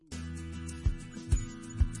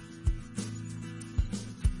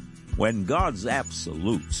When God's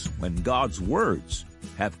absolutes, when God's words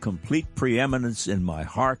have complete preeminence in my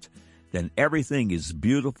heart, then everything is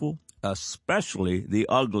beautiful, especially the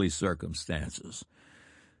ugly circumstances.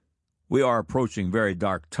 We are approaching very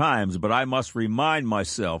dark times, but I must remind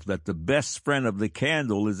myself that the best friend of the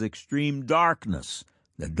candle is extreme darkness.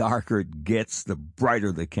 The darker it gets, the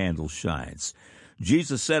brighter the candle shines.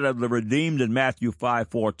 Jesus said of the redeemed in Matthew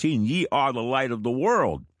 5:14, "Ye are the light of the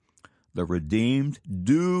world." The redeemed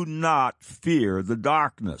do not fear the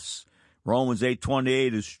darkness. Romans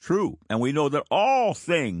 8:28 is true, and we know that all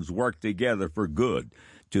things work together for good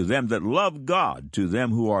to them that love God, to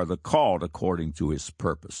them who are the called according to his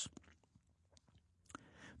purpose.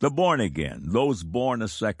 The born again, those born a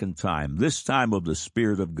second time, this time of the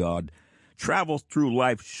Spirit of God, travel through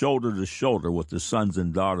life shoulder to shoulder with the sons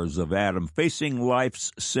and daughters of Adam, facing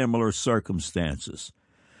life's similar circumstances.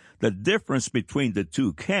 The difference between the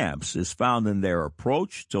two camps is found in their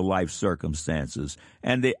approach to life circumstances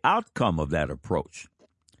and the outcome of that approach.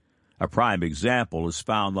 A prime example is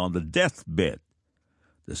found on the deathbed.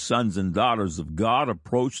 The sons and daughters of God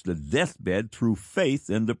approach the deathbed through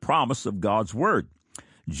faith in the promise of God's word.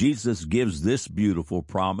 Jesus gives this beautiful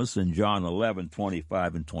promise in John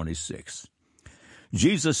 11:25 and 26.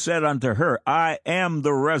 Jesus said unto her, "I am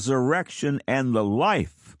the resurrection and the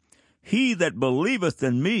life. He that believeth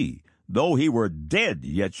in me, though he were dead,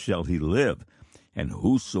 yet shall he live. And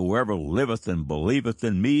whosoever liveth and believeth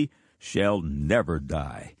in me shall never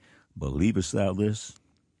die." Believest thou this?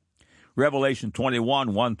 Revelation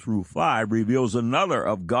 21:1-5 reveals another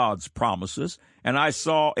of God's promises. "And I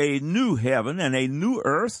saw a new heaven and a new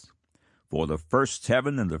earth, for the first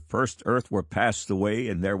heaven and the first earth were passed away,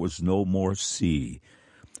 and there was no more sea.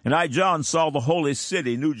 And I, John, saw the holy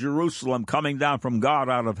city, New Jerusalem, coming down from God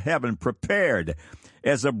out of heaven, prepared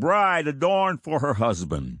as a bride adorned for her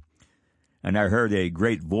husband. And I heard a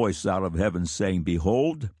great voice out of heaven saying,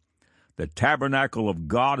 Behold, the tabernacle of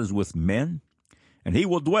God is with men, and he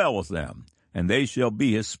will dwell with them. And they shall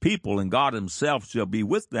be his people, and God himself shall be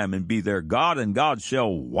with them and be their God, and God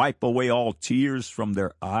shall wipe away all tears from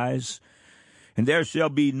their eyes. And there shall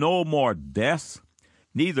be no more death,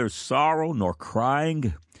 neither sorrow nor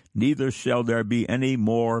crying, neither shall there be any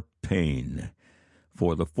more pain,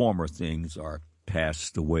 for the former things are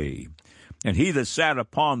passed away. And he that sat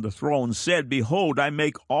upon the throne said, Behold, I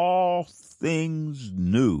make all things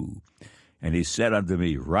new. And he said unto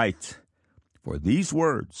me, Write, for these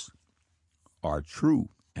words are true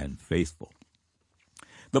and faithful.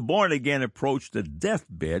 The born-again approached the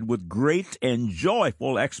deathbed with great and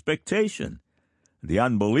joyful expectation. The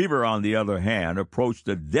unbeliever, on the other hand, approached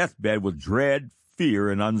the deathbed with dread, fear,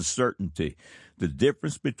 and uncertainty. The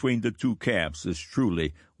difference between the two camps is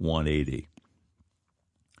truly 180.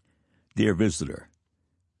 Dear visitor,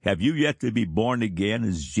 have you yet to be born again,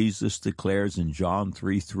 as Jesus declares in John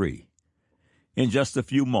 3:3? In just a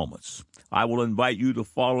few moments, I will invite you to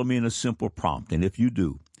follow me in a simple prompt, and if you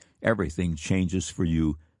do, everything changes for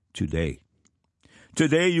you today.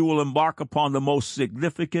 Today you will embark upon the most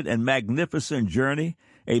significant and magnificent journey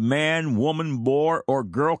a man, woman, boy, or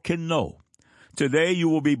girl can know. Today you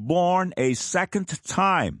will be born a second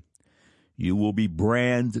time. You will be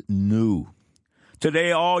brand new.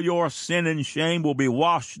 Today all your sin and shame will be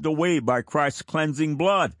washed away by Christ's cleansing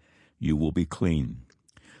blood. You will be clean.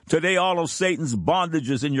 Today all of Satan's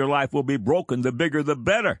bondages in your life will be broken. The bigger, the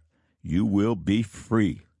better. You will be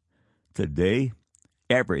free. Today,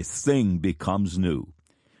 everything becomes new.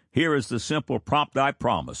 Here is the simple prompt I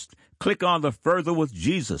promised. Click on the Further with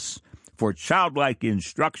Jesus for childlike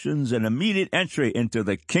instructions and immediate entry into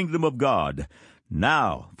the kingdom of God.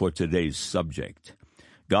 Now for today's subject.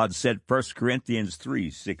 God said, 1 Corinthians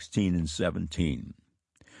 3:16 and 17.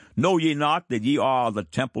 Know ye not that ye are the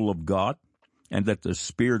temple of God, and that the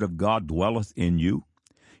Spirit of God dwelleth in you?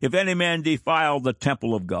 If any man defile the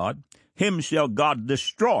temple of God, him shall God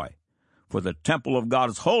destroy. For the temple of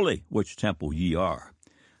God is holy, which temple ye are.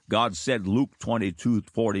 God said, Luke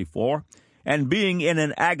 22:44, and being in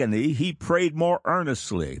an agony, he prayed more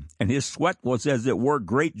earnestly, and his sweat was as it were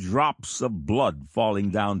great drops of blood falling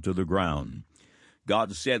down to the ground.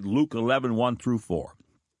 God said, Luke 11:1-4,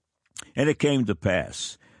 and it came to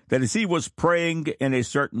pass that as he was praying in a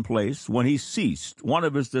certain place, when he ceased, one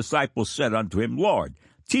of his disciples said unto him, Lord,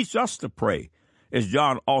 teach us to pray, as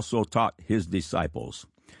John also taught his disciples.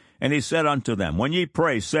 And he said unto them, When ye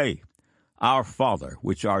pray, say, Our Father,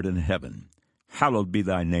 which art in heaven, hallowed be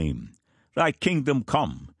thy name. Thy kingdom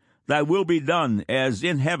come, thy will be done, as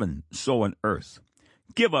in heaven, so on earth.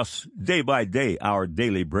 Give us day by day our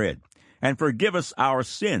daily bread, and forgive us our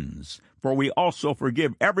sins, for we also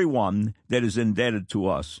forgive everyone that is indebted to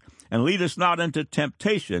us. And lead us not into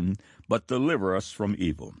temptation, but deliver us from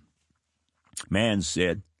evil. Man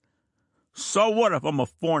said, so what if I'm a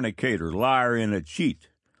fornicator, liar, and a cheat?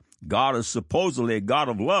 God is supposedly a God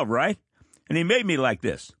of love, right? And he made me like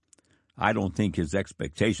this. I don't think his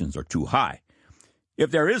expectations are too high.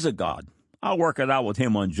 If there is a God, I'll work it out with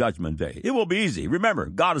him on Judgment Day. It will be easy. Remember,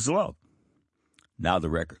 God is love. Now the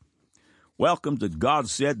record. Welcome to God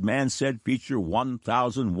Said, Man Said feature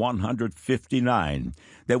 1159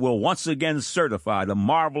 that will once again certify the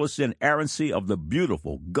marvelous inerrancy of the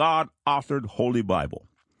beautiful God-authored Holy Bible.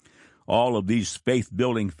 All of these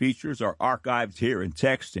faith-building features are archived here in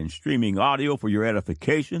text and streaming audio for your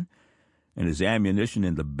edification and as ammunition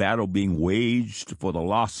in the battle being waged for the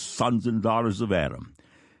lost sons and daughters of Adam.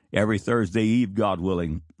 Every Thursday Eve, God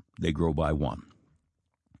willing, they grow by one.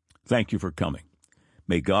 Thank you for coming.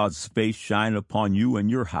 May God's face shine upon you and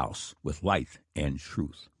your house with light and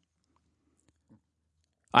truth.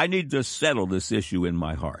 I need to settle this issue in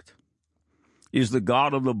my heart. Is the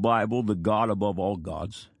God of the Bible the God above all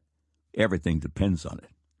gods? Everything depends on it.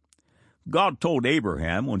 God told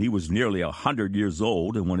Abraham when he was nearly 100 years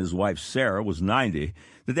old and when his wife Sarah was 90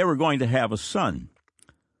 that they were going to have a son.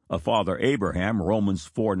 Father Abraham,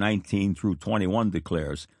 Romans 4:19 through 21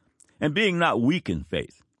 declares, and being not weak in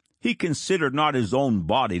faith, he considered not his own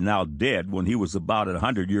body now dead when he was about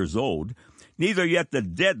 100 years old, neither yet the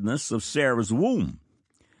deadness of Sarah's womb.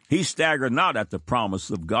 He staggered not at the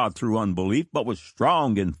promise of God through unbelief, but was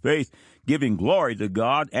strong in faith, giving glory to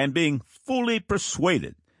God, and being fully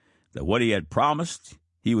persuaded that what he had promised,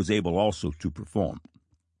 he was able also to perform.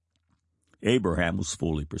 Abraham was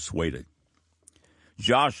fully persuaded.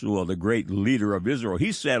 Joshua, the great leader of Israel,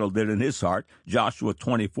 he settled it in his heart, Joshua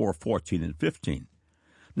 24:14 and 15.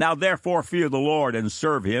 Now therefore fear the Lord and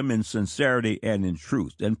serve him in sincerity and in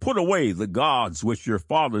truth, and put away the gods which your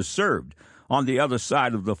fathers served on the other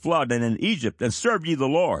side of the flood and in Egypt, and serve ye the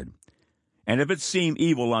Lord. And if it seem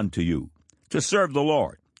evil unto you to serve the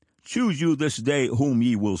Lord, choose you this day whom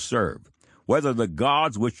ye will serve, whether the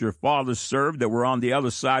gods which your fathers served that were on the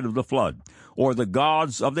other side of the flood, or the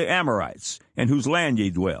gods of the Amorites, in whose land ye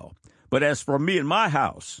dwell. But as for me and my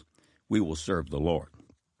house, we will serve the Lord.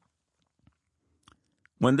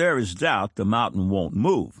 When there is doubt, the mountain won't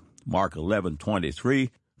move. Mark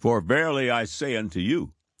 11:23, for verily I say unto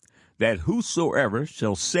you, that whosoever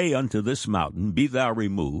shall say unto this mountain, be thou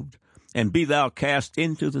removed, and be thou cast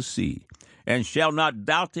into the sea, and shall not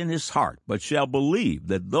doubt in his heart, but shall believe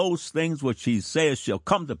that those things which he saith shall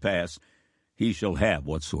come to pass, he shall have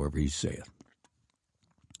whatsoever he saith.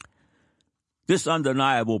 This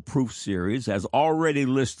Undeniable Proof series has already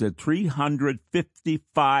listed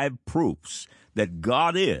 355 proofs that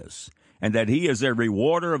God is, and that he is a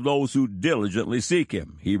rewarder of those who diligently seek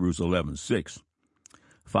him, Hebrews 11:6.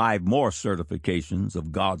 5 more certifications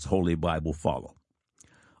of God's Holy Bible follow.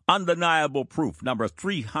 Undeniable Proof, number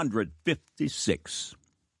 356.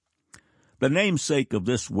 The namesake of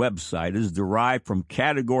this website is derived from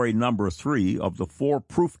category number 3 of the 4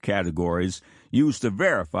 proof categories used to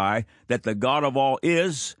verify that the God of all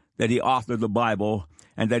is, that he authored the Bible,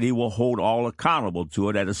 and that he will hold all accountable to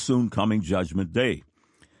it at a soon-coming judgment day.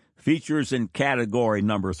 Features in category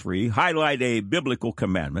number 3 highlight a biblical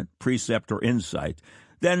commandment, precept, or insight,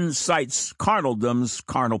 then cites carnaldom's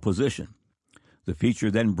carnal position. The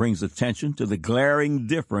feature then brings attention to the glaring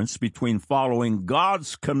difference between following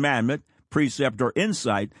God's commandment, precept, or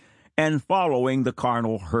insight, and following the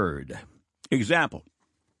carnal herd. Example: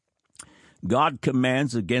 God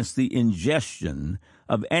commands against the ingestion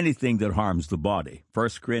of anything that harms the body.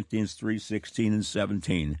 1 Corinthians 3:16 and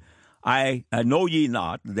 17. I know ye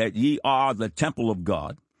not that ye are the temple of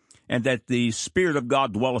God, and that the Spirit of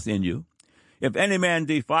God dwelleth in you? If any man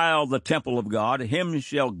defile the temple of God, him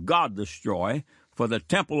shall God destroy, for the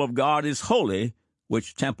temple of God is holy,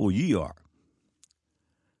 which temple ye are.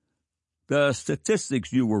 The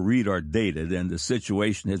statistics you will read are dated, and the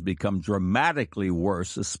situation has become dramatically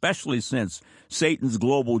worse, especially since Satan's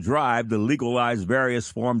global drive to legalize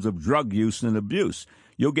various forms of drug use and abuse.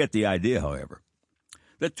 You'll get the idea, however.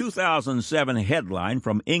 The 2007 headline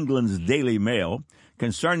from England's Daily Mail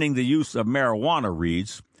concerning the use of marijuana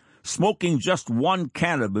reads, "Smoking just one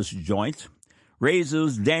cannabis joint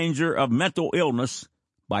raises danger of mental illness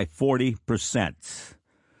by 40%.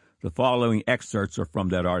 The following excerpts are from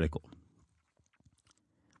that article.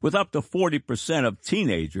 With up to 40% of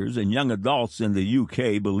teenagers and young adults in the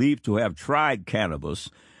UK believed to have tried cannabis,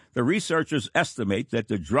 the researchers estimate that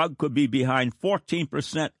the drug could be behind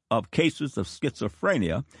 14% of cases of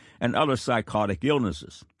schizophrenia and other psychotic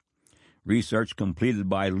illnesses. Research completed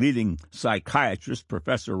by leading psychiatrist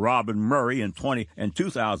Professor Robin Murray in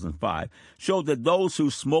 2005 showed that those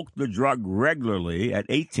who smoked the drug regularly at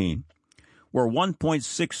 18 were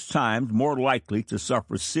 1.6 times more likely to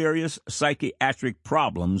suffer serious psychiatric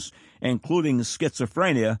problems, including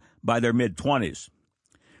schizophrenia, by their mid-20s.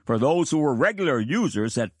 For those who were regular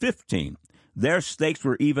users at 15, their stakes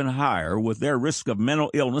were even higher, with their risk of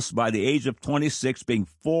mental illness by the age of 26 being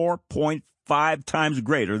 4.5 times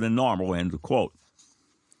greater than normal, end of quote.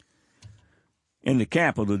 In the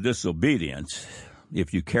camp of the disobedient,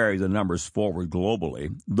 if you carry the numbers forward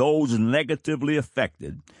globally, those negatively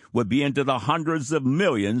affected would be into the hundreds of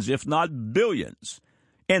millions, if not billions.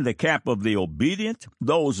 In the camp of the obedient,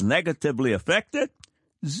 those negatively affected,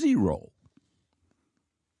 0.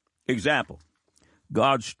 Example: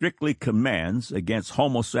 God strictly commands against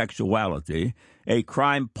homosexuality, a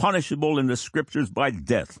crime punishable in the Scriptures by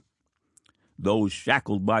death. Those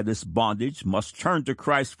shackled by this bondage must turn to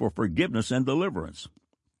Christ for forgiveness and deliverance.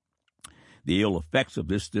 The ill effects of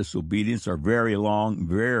this disobedience are very long,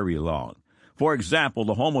 very long. For example,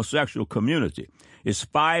 the homosexual community is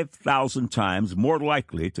 5,000 times more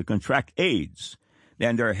likely to contract AIDS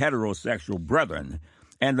than their heterosexual brethren,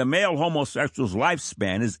 and the male homosexual's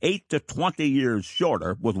lifespan is 8 to 20 years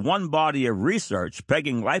shorter, with one body of research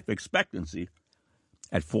pegging life expectancy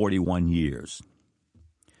at 41 years.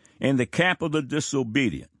 In the camp of the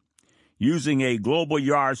disobedient, using a global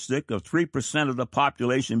yardstick of 3% of the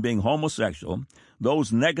population being homosexual,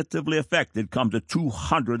 those negatively affected come to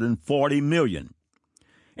 240 million.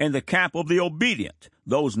 In the camp of the obedient,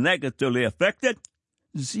 those negatively affected,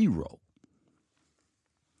 0.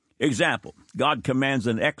 Example: God commands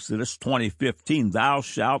in Exodus 20:15, "Thou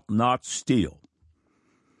shalt not steal."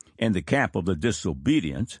 In the camp of the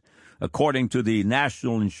disobedient, according to the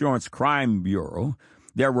National Insurance Crime Bureau,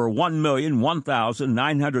 there were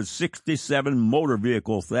 1,001,967 motor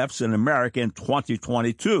vehicle thefts in America in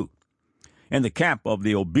 2022. In the camp of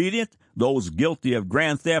the obedient, those guilty of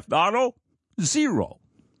grand theft auto, 0.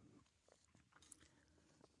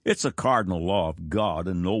 It's a cardinal law of God,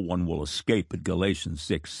 and no one will escape it. Galatians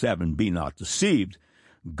 6:7, "Be not deceived.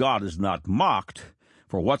 God is not mocked.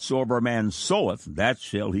 For whatsoever a man soweth, that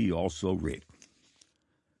shall he also reap."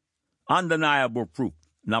 Undeniable proof,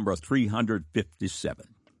 number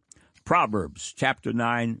 357. Proverbs chapter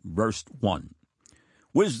 9, verse 1.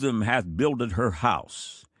 "Wisdom hath builded her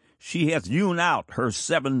house. She hath hewn out her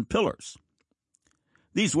 7 pillars."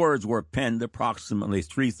 These words were penned approximately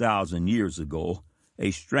 3,000 years ago,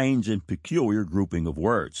 a strange and peculiar grouping of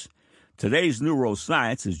words. Today's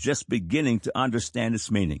neuroscience is just beginning to understand its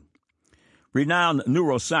meaning. Renowned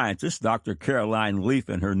neuroscientist Dr. Caroline Leaf,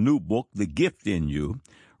 in her new book, The Gift in You,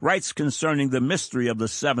 writes concerning the mystery of the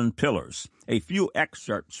 7 pillars. A few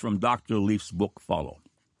excerpts from Dr. Leaf's book follow.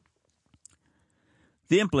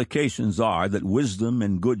 The implications are that wisdom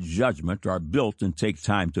and good judgment are built and take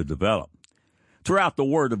time to develop. Throughout the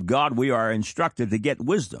Word of God, we are instructed to get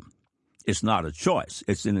wisdom. It's not a choice.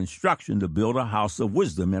 It's an instruction to build a house of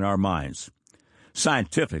wisdom in our minds.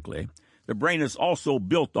 Scientifically, the brain is also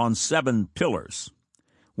built on 7 pillars,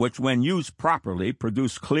 which, when used properly,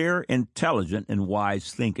 produce clear, intelligent, and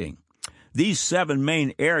wise thinking. These 7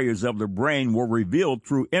 main areas of the brain were revealed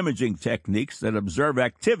through imaging techniques that observe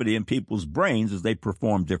activity in people's brains as they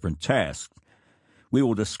perform different tasks. We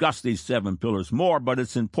will discuss these 7 pillars more, but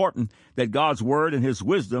it's important that God's Word and His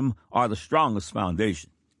wisdom are the strongest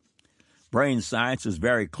foundation. Brain science is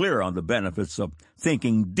very clear on the benefits of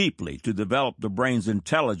thinking deeply to develop the brain's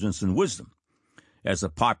intelligence and wisdom. As a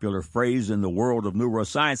popular phrase in the world of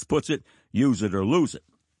neuroscience puts it, use it or lose it.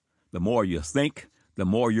 The more you think, the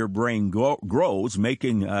more your brain grows,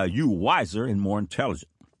 making you wiser and more intelligent.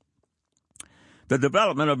 The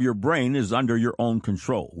development of your brain is under your own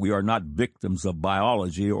control. We are not victims of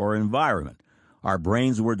biology or environment. Our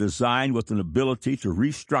brains were designed with an ability to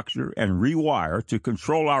restructure and rewire to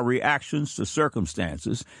control our reactions to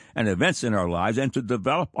circumstances and events in our lives and to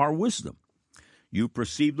develop our wisdom. You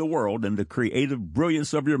perceive the world and the creative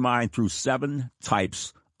brilliance of your mind through 7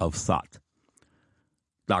 types of thought.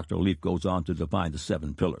 Dr. Leaf goes on to define the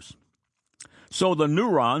 7 pillars. So the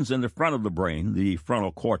neurons in the front of the brain, the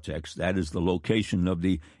frontal cortex, that is the location of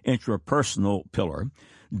the intrapersonal pillar,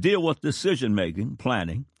 deal with decision-making,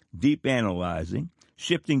 planning, deep analyzing,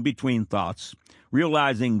 shifting between thoughts,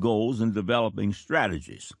 realizing goals, and developing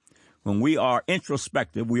strategies. When we are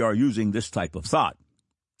introspective, we are using this type of thought.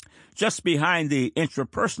 Just behind the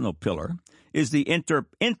intrapersonal pillar is the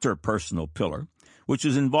interpersonal pillar, which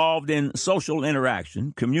is involved in social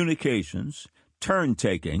interaction, communications,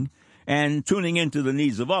 turn-taking, and tuning into the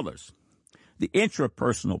needs of others. The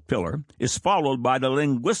intrapersonal pillar is followed by the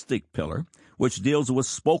linguistic pillar, which deals with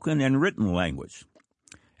spoken and written language.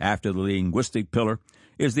 After the linguistic pillar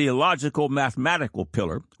is the logical-mathematical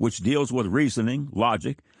pillar, which deals with reasoning,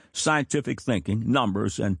 logic, scientific thinking,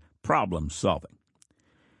 numbers, and problem-solving.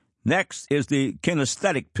 Next is the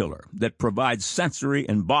kinesthetic pillar that provides sensory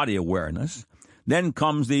and body awareness. Then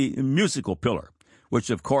comes the musical pillar, which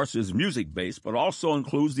of course is music-based, but also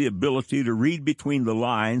includes the ability to read between the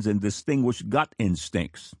lines and distinguish gut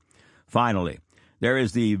instincts. Finally, there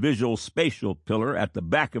is the visual spatial pillar at the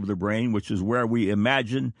back of the brain, which is where we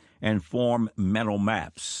imagine and form mental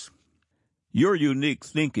maps. Your unique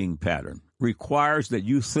thinking pattern requires that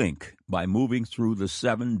you think by moving through the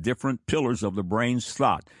 7 different pillars of the brain's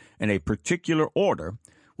thought in a particular order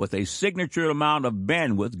with a signature amount of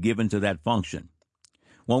bandwidth given to that function.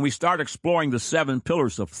 When we start exploring the 7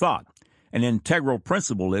 pillars of thought, an integral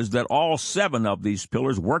principle is that all 7 of these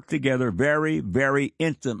pillars work together very, very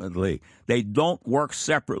intimately. They don't work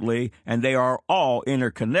separately, and they are all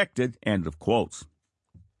interconnected, end of quotes.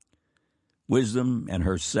 Wisdom and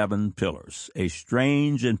her 7 pillars, a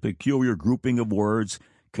strange and peculiar grouping of words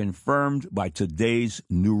confirmed by today's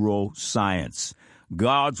neuroscience.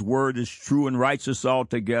 God's word is true and righteous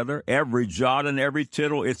altogether. Every jot and every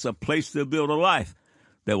tittle, it's a place to build a life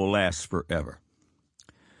that will last forever.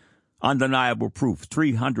 Undeniable proof,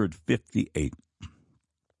 358.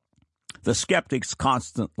 The skeptics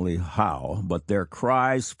constantly howl, but their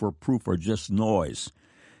cries for proof are just noise.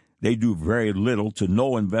 They do very little to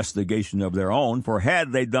no investigation of their own, for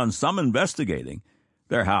had they done some investigating,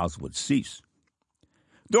 their howls would cease.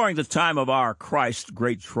 During the time of our Christ's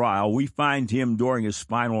great trial, we find him during his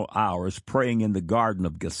final hours praying in the Garden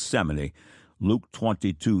of Gethsemane, Luke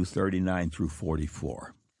 22:39 through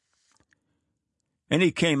 44. And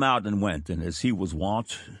he came out and went, and as he was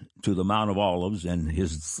wont, to the Mount of Olives, and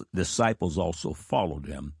his disciples also followed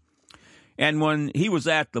him. And when he was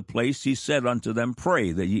at the place, he said unto them,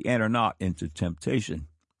 Pray that ye enter not into temptation.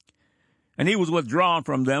 And he was withdrawn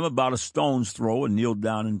from them about a stone's throw, and kneeled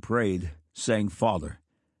down and prayed, saying, Father,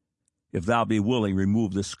 if thou be willing,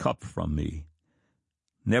 remove this cup from me.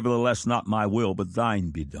 Nevertheless, not my will, but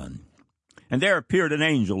thine be done. And there appeared an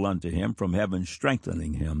angel unto him from heaven,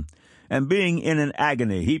 strengthening him. And being in an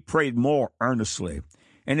agony, he prayed more earnestly,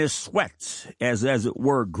 and his sweat, as it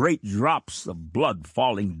were, great drops of blood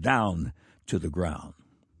falling down to the ground.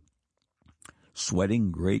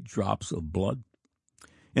 Sweating great drops of blood?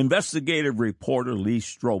 Investigative reporter Lee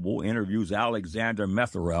Strobel interviews Alexander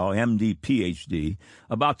Metherell, M.D., Ph.D.,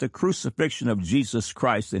 about the crucifixion of Jesus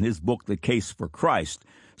Christ in his book, The Case for Christ.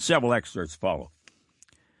 Several excerpts follow.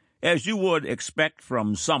 As you would expect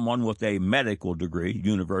from someone with a medical degree,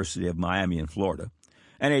 University of Miami in Florida,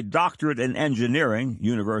 and a doctorate in engineering,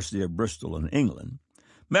 University of Bristol in England,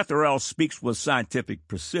 Metherell speaks with scientific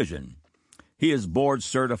precision. He is board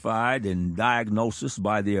certified in diagnosis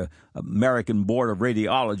by the American Board of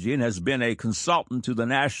Radiology and has been a consultant to the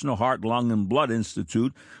National Heart, Lung, and Blood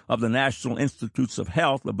Institute of the National Institutes of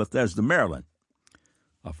Health of Bethesda, Maryland.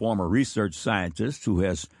 A former research scientist who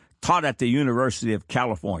has taught at the University of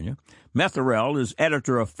California, Metherell is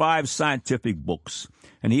editor of 5 scientific books,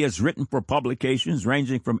 and he has written for publications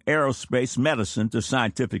ranging from Aerospace Medicine to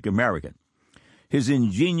Scientific American. His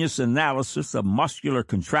ingenious analysis of muscular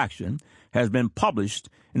contraction has been published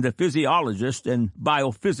in the Physiologist and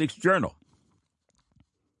Biophysics Journal.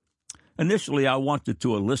 Initially, I wanted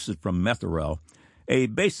to elicit from Metherell a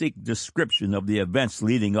basic description of the events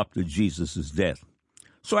leading up to Jesus' death.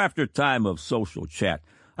 So after a time of social chat,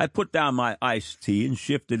 I put down my iced tea and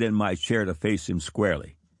shifted in my chair to face him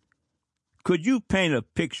squarely. Could you paint a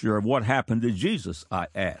picture of what happened to Jesus? I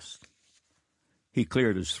asked. He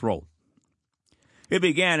cleared his throat. It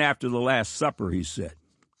began after the Last Supper, he said.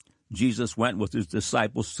 Jesus went with his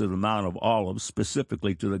disciples to the Mount of Olives,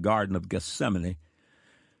 specifically to the Garden of Gethsemane.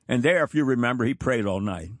 And there, if you remember, he prayed all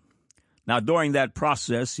night. Now, during that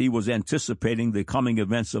process, he was anticipating the coming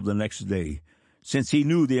events of the next day. Since he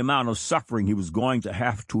knew the amount of suffering he was going to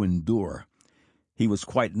have to endure, he was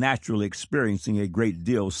quite naturally experiencing a great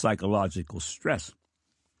deal of psychological stress.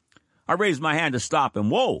 I raised my hand to stop him.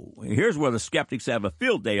 Whoa, here's where the skeptics have a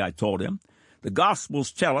field day, I told him. The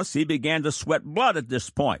Gospels tell us he began to sweat blood at this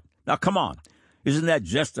point. Now, come on. Isn't that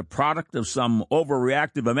just a product of some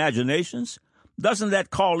overreactive imaginations? Doesn't that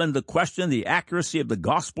call into question the accuracy of the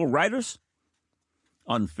Gospel writers?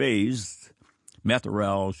 Unfazed,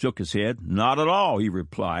 Metherell shook his head. Not at all, he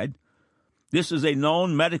replied. This is a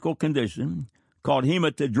known medical condition called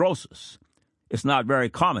hematidrosis. It's not very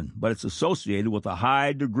common, but it's associated with a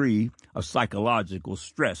high degree of psychological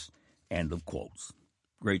stress. End of quotes.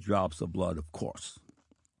 Great drops of blood, of course.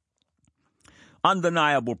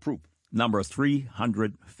 Undeniable proof, number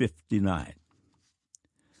 359.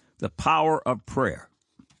 The power of prayer.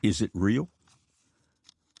 Is it real?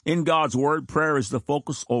 In God's Word, prayer is the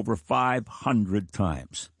focus over 500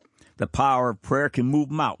 times. The power of prayer can move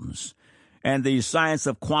mountains, and the science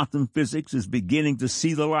of quantum physics is beginning to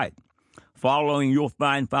see the light. Following, you'll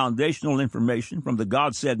find foundational information from the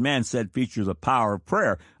God Said, Man Said feature, The Power of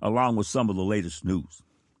Prayer, along with some of the latest news.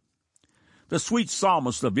 The sweet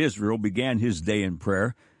psalmist of Israel began his day in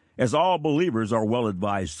prayer, as all believers are well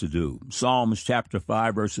advised to do. Psalms chapter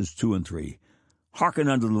 5, verses 2 and 3. Hearken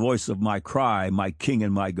unto the voice of my cry, my King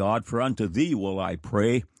and my God, for unto thee will I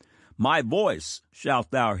pray. My voice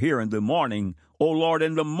shalt thou hear in the morning. O Lord,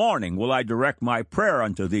 in the morning will I direct my prayer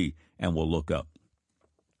unto thee, and will look up.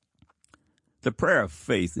 The prayer of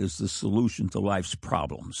faith is the solution to life's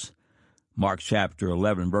problems. Mark chapter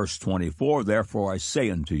 11, verse 24, Therefore I say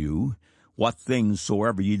unto you, what things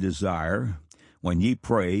soever ye desire, when ye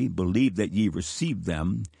pray, believe that ye receive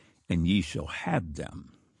them, and ye shall have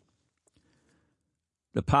them.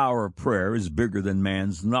 The power of prayer is bigger than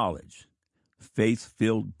man's knowledge.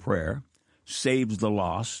 Faith-filled prayer saves the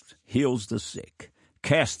lost, heals the sick,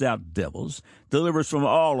 casts out devils, delivers from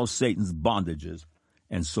all of Satan's bondages,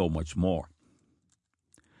 and so much more.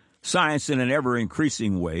 Science, in an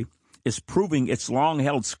ever-increasing way, is proving its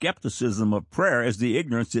long-held skepticism of prayer as the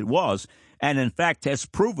ignorance it was, and in fact has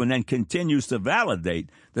proven and continues to validate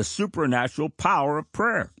the supernatural power of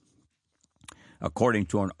prayer. According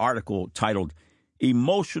to an article titled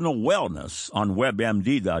Emotional Wellness on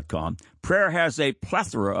WebMD.com, prayer has a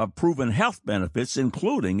plethora of proven health benefits,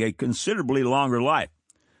 including a considerably longer life.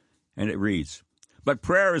 And it reads, but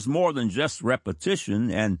prayer is more than just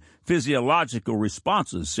repetition and physiological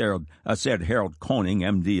responses, said Harold Koenig,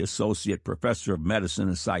 M.D., Associate Professor of Medicine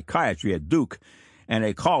and Psychiatry at Duke, and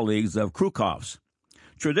a colleague of Krukow's.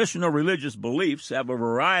 Traditional religious beliefs have a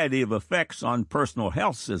variety of effects on personal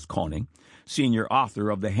health, says Koenig, senior author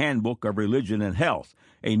of the Handbook of Religion and Health,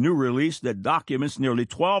 a new release that documents nearly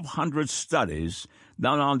 1,200 studies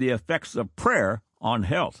done on the effects of prayer on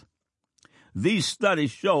health. These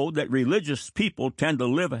studies show that religious people tend to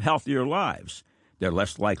live healthier lives. They're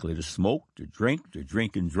less likely to smoke, to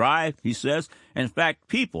drink and drive, he says. In fact,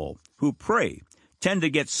 people who pray tend to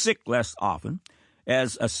get sick less often,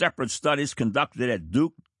 as separate studies conducted at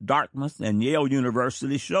Duke, Dartmouth, and Yale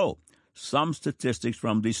University show. Some statistics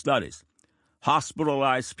from these studies.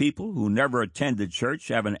 Hospitalized people who never attended church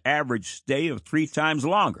have an average stay of 3 times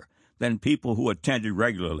longer than people who attended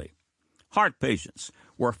regularly. Heart patients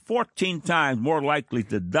were 14 times more likely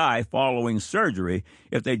to die following surgery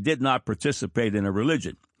if they did not participate in a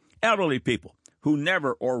religion. Elderly people who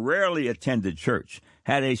never or rarely attended church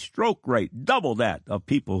had a stroke rate double that of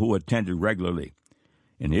people who attended regularly.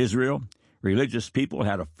 In Israel, religious people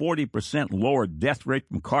had a 40% lower death rate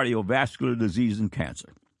from cardiovascular disease and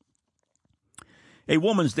cancer. A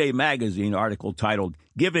Woman's Day magazine article titled,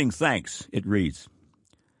 Giving Thanks, it reads,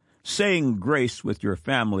 saying grace with your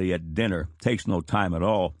family at dinner takes no time at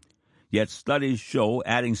all, yet studies show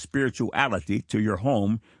adding spirituality to your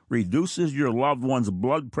home reduces your loved one's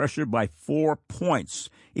blood pressure by 4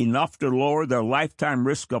 points, enough to lower their lifetime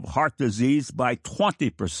risk of heart disease by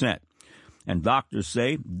 20%. And doctors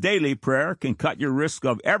say daily prayer can cut your risk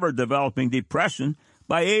of ever developing depression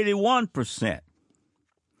by 81%.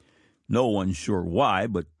 No one's sure why,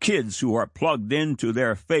 but kids who are plugged into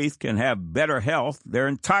their faith can have better health their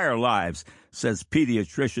entire lives, says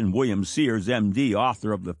pediatrician William Sears, M.D.,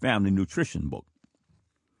 author of the Family Nutrition book.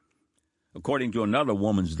 According to another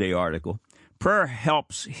Woman's Day article, prayer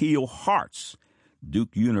helps heal hearts.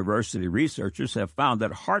 Duke University researchers have found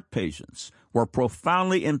that heart patients were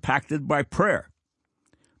profoundly impacted by prayer.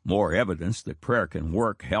 More evidence that prayer can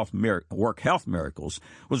work health miracles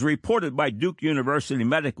was reported by Duke University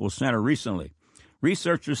Medical Center recently.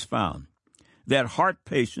 Researchers found that heart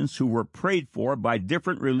patients who were prayed for by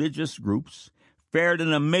different religious groups fared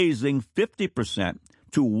an amazing 50%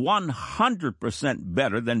 to 100%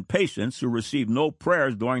 better than patients who received no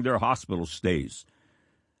prayers during their hospital stays.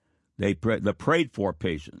 The prayed-for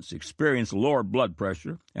patients experienced lower blood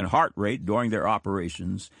pressure and heart rate during their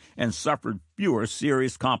operations and suffered fewer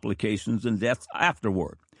serious complications and deaths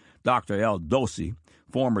afterward. Dr. L. Dosey,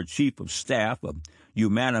 former chief of staff of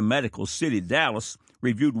Humana Medical City, Dallas,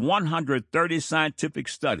 reviewed 130 scientific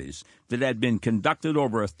studies that had been conducted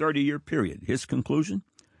over a 30-year period. His conclusion?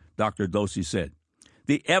 Dr. Dosey said,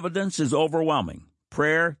 the evidence is overwhelming.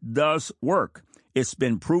 Prayer does work. It's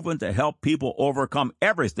been proven to help people overcome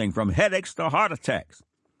everything from headaches to heart attacks.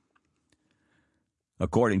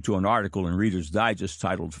 According to an article in Reader's Digest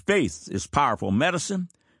titled, Faith is Powerful Medicine,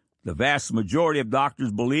 The vast majority of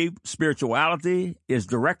doctors believe spirituality is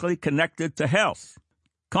directly connected to health.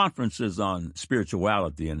 Conferences on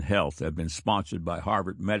spirituality and health have been sponsored by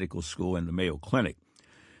Harvard Medical School and the Mayo Clinic.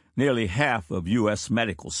 Nearly half of U.S.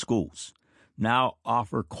 medical schools now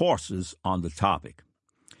offer courses on the topic.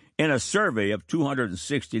 In a survey of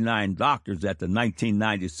 269 doctors at the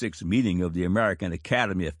 1996 meeting of the American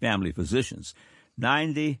Academy of Family Physicians,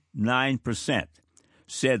 99%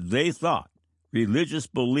 said they thought religious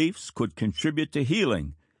beliefs could contribute to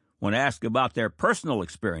healing. When asked about their personal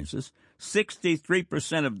experiences,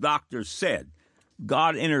 63% of doctors said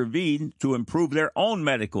God intervened to improve their own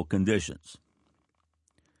medical conditions.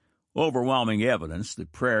 Overwhelming evidence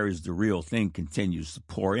that prayer is the real thing continues to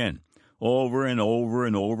pour in. Over and over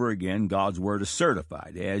and over again, God's Word is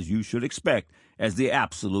certified, as you should expect, as the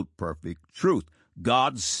absolute perfect truth.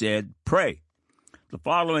 God said, pray. The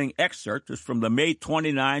following excerpt is from the May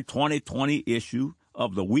 29, 2020 issue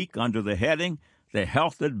of The Week under the heading, The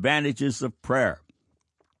Health Advantages of Prayer.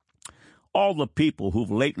 All the people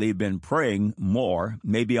who've lately been praying more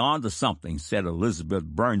may be onto something, said Elizabeth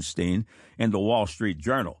Bernstein in the Wall Street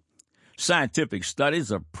Journal. Scientific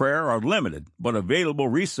studies of prayer are limited, but available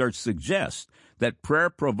research suggests that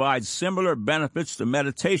prayer provides similar benefits to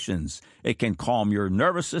meditations. It can calm your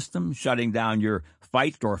nervous system, shutting down your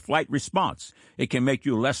fight or flight response. It can make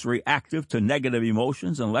you less reactive to negative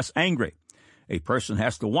emotions and less angry. A person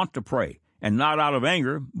has to want to pray, and not out of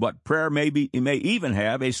anger, but prayer may even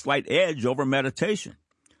have a slight edge over meditation.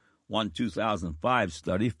 One 2005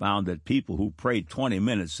 study found that people who prayed 20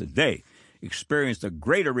 minutes a day experienced a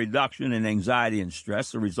greater reduction in anxiety and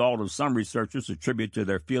stress, a result of some researchers attribute to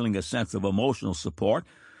their feeling a sense of emotional support,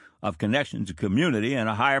 of connection to community, and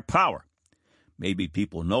a higher power. Maybe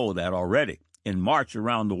people know that already. In March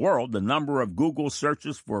around the world, the number of Google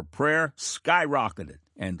searches for prayer skyrocketed.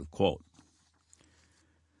 End of quote.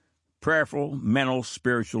 Prayerful, mental,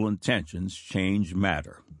 spiritual intentions change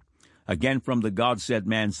matter. Again, from the God Said,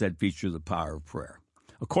 Man Said feature, The Power of Prayer.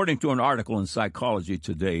 According to an article in Psychology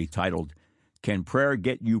Today titled, Can Prayer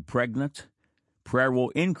Get You Pregnant? Prayer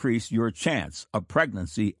will increase your chance of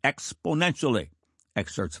pregnancy exponentially.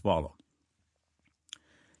 Excerpts follow.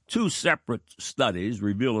 Two separate studies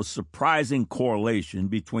reveal a surprising correlation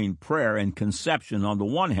between prayer and conception on the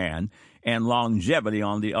one hand and longevity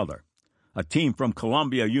on the other. A team from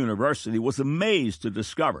Columbia University was amazed to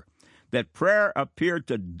discover that prayer appeared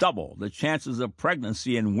to double the chances of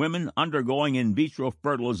pregnancy in women undergoing in vitro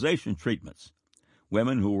fertilization treatments.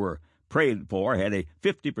 Women who were prayed for had a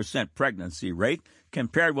 50% pregnancy rate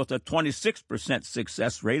compared with a 26%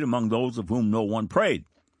 success rate among those of whom no one prayed.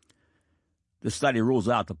 The study rules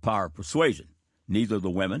out the power of persuasion. Neither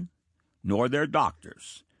the women nor their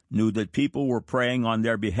doctors knew that people were praying on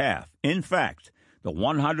their behalf. In fact, the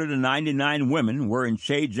 199 women were in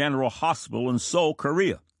Che General Hospital in Seoul,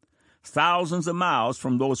 Korea, thousands of miles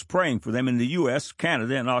from those praying for them in the U.S.,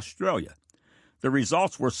 Canada, and Australia. The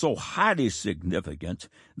results were so highly significant,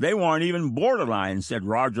 they weren't even borderline, said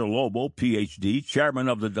Roger Lobo, Ph.D., chairman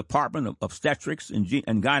of the Department of Obstetrics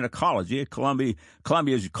and Gynecology at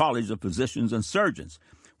Columbia's College of Physicians and Surgeons.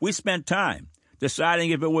 We spent time deciding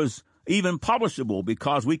if it was even publishable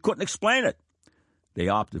because we couldn't explain it. They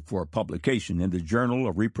opted for a publication in the Journal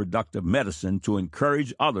of Reproductive Medicine to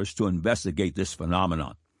encourage others to investigate this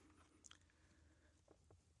phenomenon.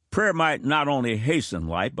 Prayer might not only hasten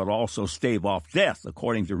life, but also stave off death,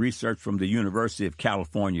 according to research from the University of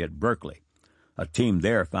California at Berkeley. A team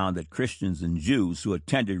there found that Christians and Jews who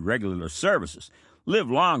attended regular services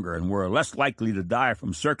lived longer and were less likely to die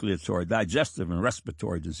from circulatory, digestive, and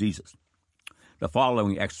respiratory diseases. The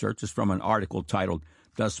following excerpt is from an article titled,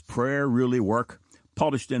 Does Prayer Really Work?,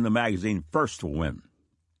 published in the magazine First to Win.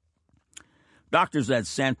 Doctors at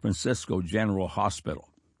San Francisco General Hospital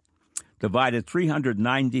divided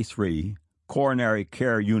 393 coronary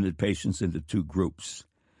care unit patients into two groups.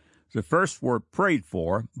 The first were prayed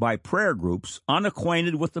for by prayer groups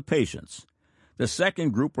unacquainted with the patients. The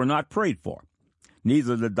second group were not prayed for.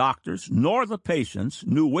 Neither the doctors nor the patients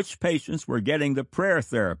knew which patients were getting the prayer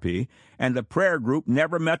therapy, and the prayer group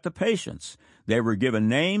never met the patients. They were given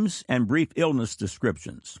names and brief illness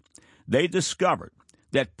descriptions. They discovered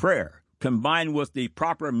that prayer, combined with the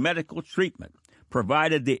proper medical treatment,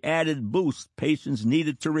 provided the added boost patients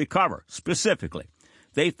needed to recover. Specifically,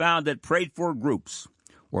 they found that prayed-for groups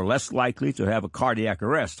were less likely to have a cardiac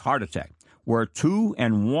arrest, heart attack, were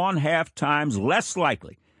 2.5 times less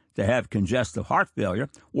likely to have congestive heart failure,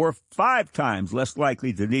 were 5 times less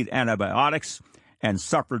likely to need antibiotics, and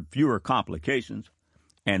suffered fewer complications.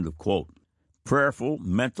 End of quote. Prayerful,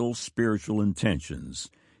 mental, spiritual intentions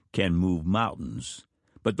can move mountains,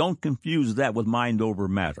 But don't confuse that with mind over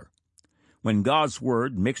matter. When God's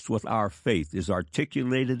word mixed with our faith is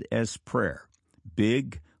articulated as prayer,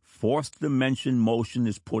 big, fourth dimension motion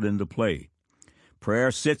is put into play.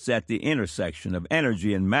 Prayer sits at the intersection of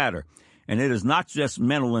energy and matter, and it is not just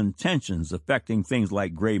mental intentions affecting things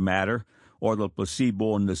like gray matter or the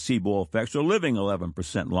placebo and nocebo effects or living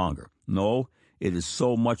 11% longer. No, it is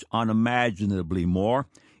so much unimaginably more,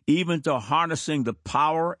 even to harnessing the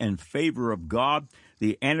power and favor of God,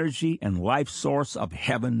 the energy and life source of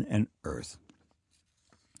heaven and earth.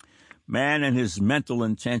 Man and his mental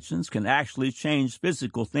intentions can actually change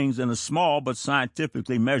physical things in a small but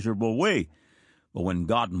scientifically measurable way. But when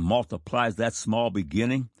God multiplies that small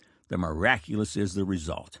beginning, the miraculous is the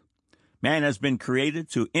result. Man has been created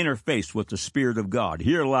to interface with the Spirit of God.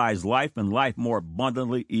 Here lies life, and life more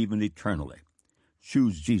abundantly, even eternally.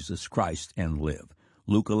 Choose Jesus Christ and live.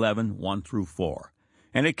 Luke 11, 1 through 4.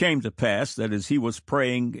 And it came to pass that as he was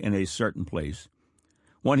praying in a certain place,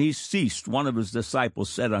 when he ceased, one of his disciples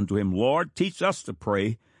said unto him, Lord, teach us to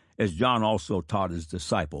pray, as John also taught his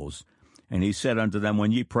disciples. And he said unto them,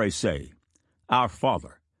 When ye pray, say, Our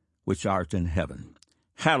Father, which art in heaven,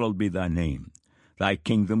 hallowed be thy name. Thy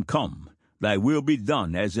kingdom come, thy will be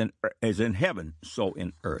done, as in heaven, so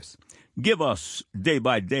in earth. Give us day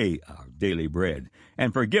by day our daily bread,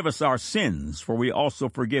 and forgive us our sins, for we also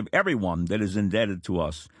forgive everyone that is indebted to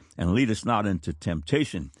us. And lead us not into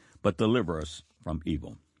temptation, but deliver us from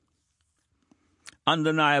evil.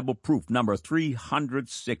 Undeniable proof, number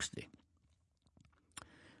 360.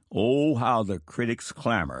 Oh, how the critics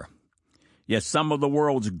clamor. Yet some of the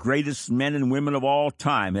world's greatest men and women of all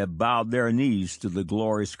time have bowed their knees to the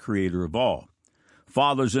glorious Creator of all.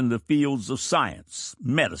 Fathers in the fields of science,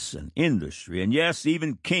 medicine, industry, and yes,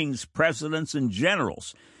 even kings, presidents, and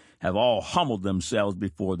generals have all humbled themselves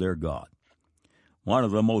before their God. One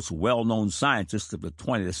of the most well-known scientists of the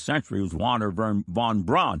 20th century was Wernher von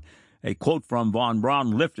Braun. A quote from von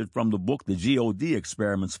Braun lifted from the book The God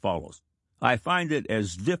Experiments follows. I find it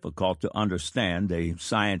as difficult to understand a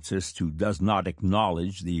scientist who does not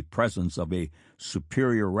acknowledge the presence of a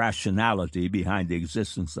superior rationality behind the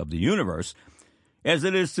existence of the universe as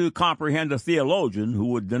it is to comprehend a theologian who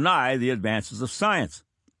would deny the advances of science.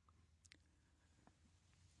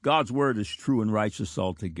 God's word is true and righteous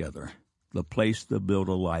altogether, the place to build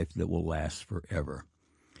a life that will last forever.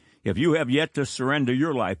 If you have yet to surrender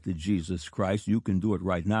your life to Jesus Christ, you can do it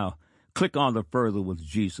right now. Click on the Further with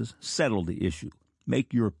Jesus, settle the issue,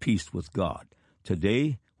 make your peace with God.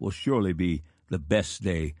 Today will surely be the best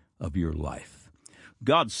day of your life.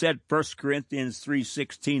 God said, 1 Corinthians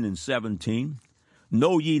 3:16 and 17,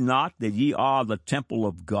 Know ye not that ye are the temple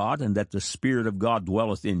of God, and that the Spirit of God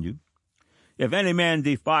dwelleth in you? If any man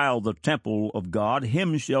defile the temple of God,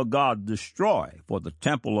 him shall God destroy, for the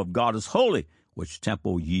temple of God is holy, which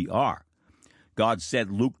temple ye are. God said,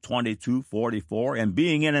 Luke 22:44, and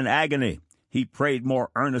being in an agony, he prayed more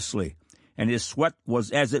earnestly, and his sweat was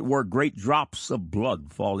as it were great drops of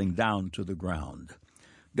blood falling down to the ground.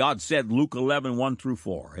 God said, Luke 11, 1 through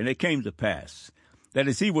 4, and it came to pass that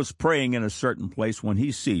as he was praying in a certain place, when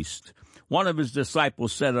he ceased, one of his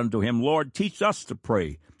disciples said unto him, Lord, teach us to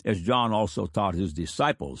pray, as John also taught his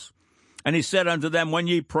disciples. And he said unto them, When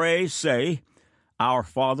ye pray, say, Our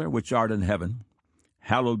Father, which art in heaven,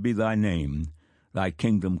 hallowed be thy name. Thy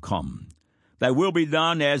kingdom come. Thy will be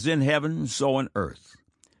done as in heaven, so in earth.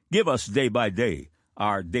 Give us day by day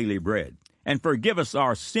our daily bread, and forgive us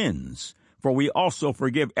our sins, for we also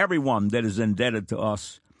forgive everyone that is indebted to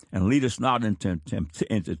us. And lead us not into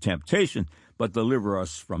temptation, but deliver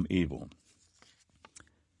us from evil.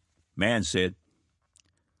 Man said,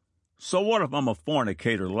 So what if I'm a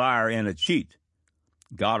fornicator, liar, and a cheat?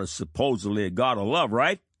 God is supposedly a God of love,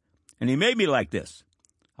 right? And he made me like this.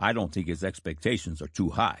 I don't think his expectations are too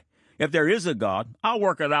high. If there is a God, I'll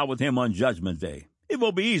work it out with him on Judgment Day. It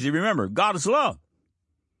will be easy. Remember, God is love.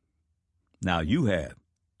 Now you have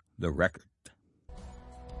the record.